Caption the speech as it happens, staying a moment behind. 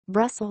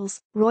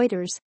Brussels,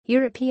 Reuters.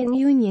 European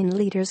Union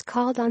leaders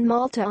called on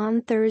Malta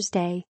on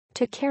Thursday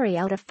to carry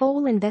out a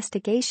full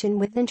investigation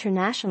with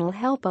international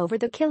help over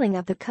the killing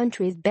of the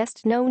country's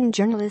best-known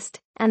journalist,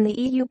 and the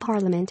EU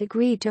Parliament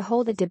agreed to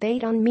hold a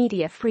debate on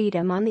media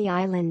freedom on the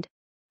island.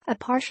 A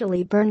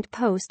partially burned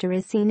poster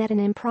is seen at an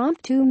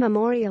impromptu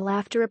memorial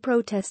after a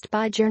protest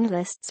by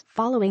journalists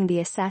following the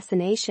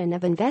assassination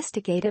of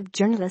investigative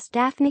journalist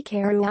Daphne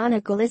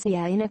Caruana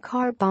Galizia in a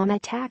car bomb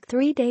attack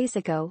 3 days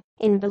ago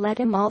in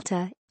Valletta,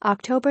 Malta,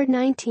 October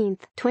 19,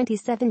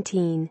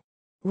 2017.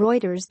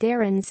 Reuters.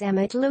 Darrin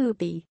Zammit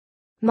Lupi.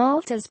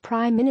 Malta's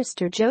Prime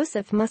Minister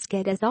Joseph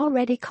Muscat has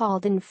already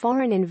called in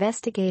foreign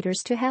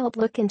investigators to help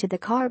look into the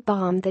car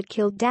bomb that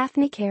killed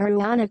Daphne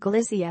Caruana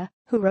Galizia,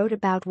 who wrote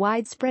about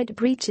widespread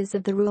breaches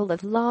of the rule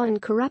of law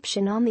and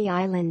corruption on the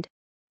island.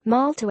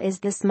 Malta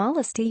is the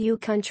smallest EU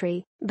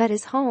country, but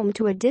is home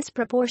to a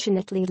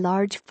disproportionately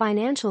large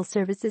financial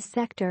services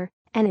sector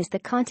and is the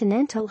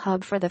continental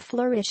hub for the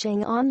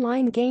flourishing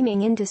online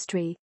gaming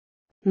industry.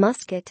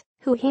 Muscat,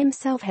 who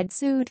himself had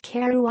sued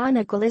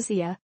Caruana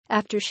Galizia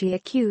after she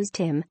accused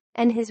him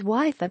and his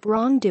wife of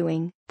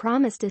wrongdoing,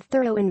 promised a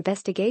thorough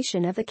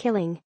investigation of the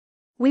killing.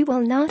 "We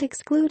will not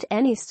exclude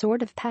any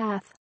sort of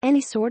path,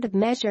 any sort of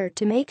measure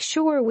to make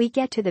sure we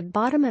get to the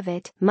bottom of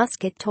it,"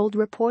 Muscat told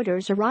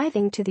reporters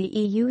arriving to the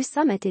EU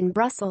summit in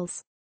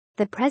Brussels.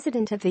 The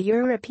president of the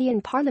European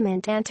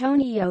Parliament,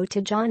 Antonio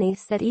Tajani,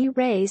 said he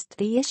raised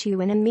the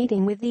issue in a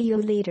meeting with EU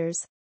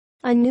leaders.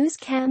 A news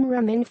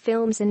cameraman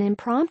films an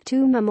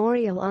impromptu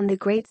memorial on the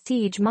Great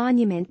Siege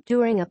Monument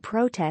during a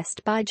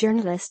protest by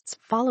journalists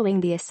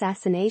following the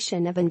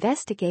assassination of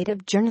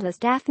investigative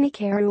journalist Daphne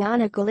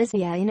Caruana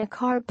Galizia in a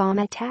car bomb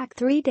attack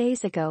 3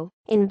 days ago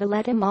in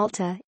Valletta,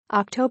 Malta,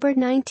 October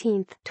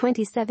 19,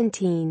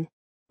 2017.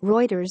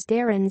 Reuters.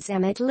 Darrin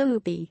Zammit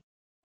Lupi.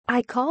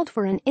 "I called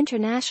for an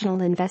international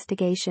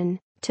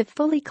investigation to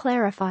fully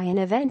clarify an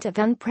event of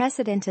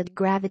unprecedented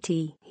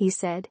gravity," he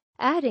said,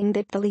 adding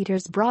that the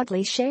leaders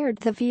broadly shared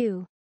the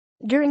view.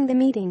 During the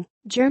meeting,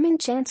 German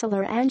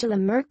Chancellor Angela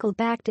Merkel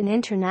backed an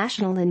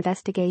international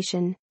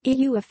investigation,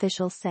 EU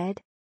officials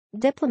said.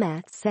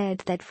 Diplomats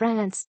said that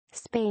France,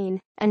 Spain,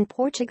 and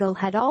Portugal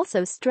had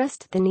also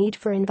stressed the need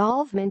for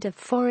involvement of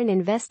foreign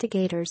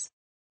investigators.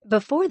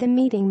 Before the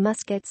meeting,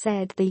 Muscat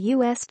said the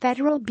U.S.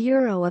 Federal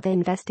Bureau of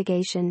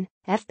Investigation,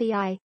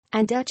 FBI,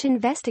 and Dutch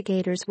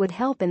investigators would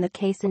help in the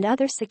case, and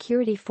other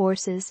security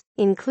forces,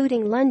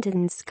 including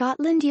London's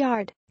Scotland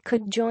Yard,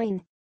 could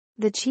join.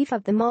 The chief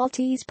of the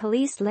Maltese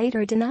police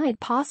later denied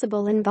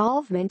possible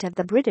involvement of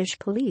the British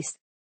police.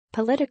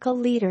 Political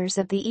leaders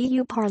of the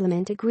EU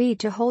Parliament agreed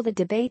to hold a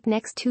debate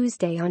next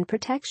Tuesday on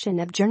protection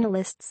of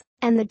journalists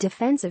and the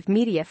defense of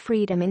media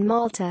freedom in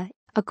Malta,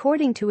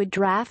 according to a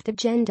draft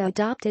agenda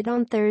adopted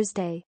on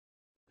Thursday.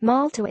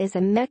 Malta is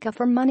a mecca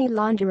for money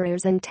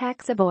launderers and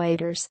tax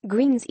avoiders,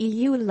 Greens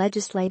EU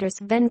legislator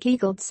Sven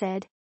Giegold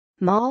said.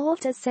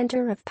 Malta's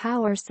center of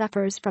power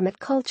suffers from a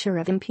culture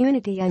of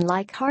impunity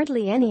unlike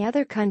hardly any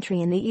other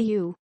country in the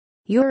EU.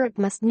 Europe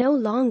must no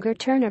longer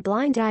turn a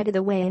blind eye to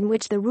the way in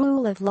which the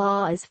rule of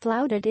law is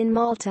flouted in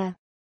Malta.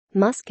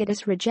 Muscat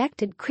has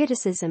rejected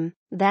criticism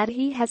that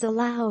he has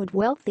allowed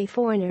wealthy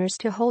foreigners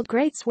to hold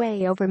great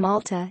sway over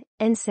Malta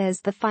and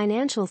says the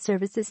financial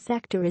services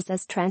sector is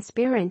as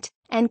transparent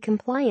and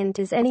compliant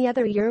as any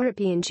other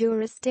European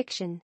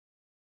jurisdiction.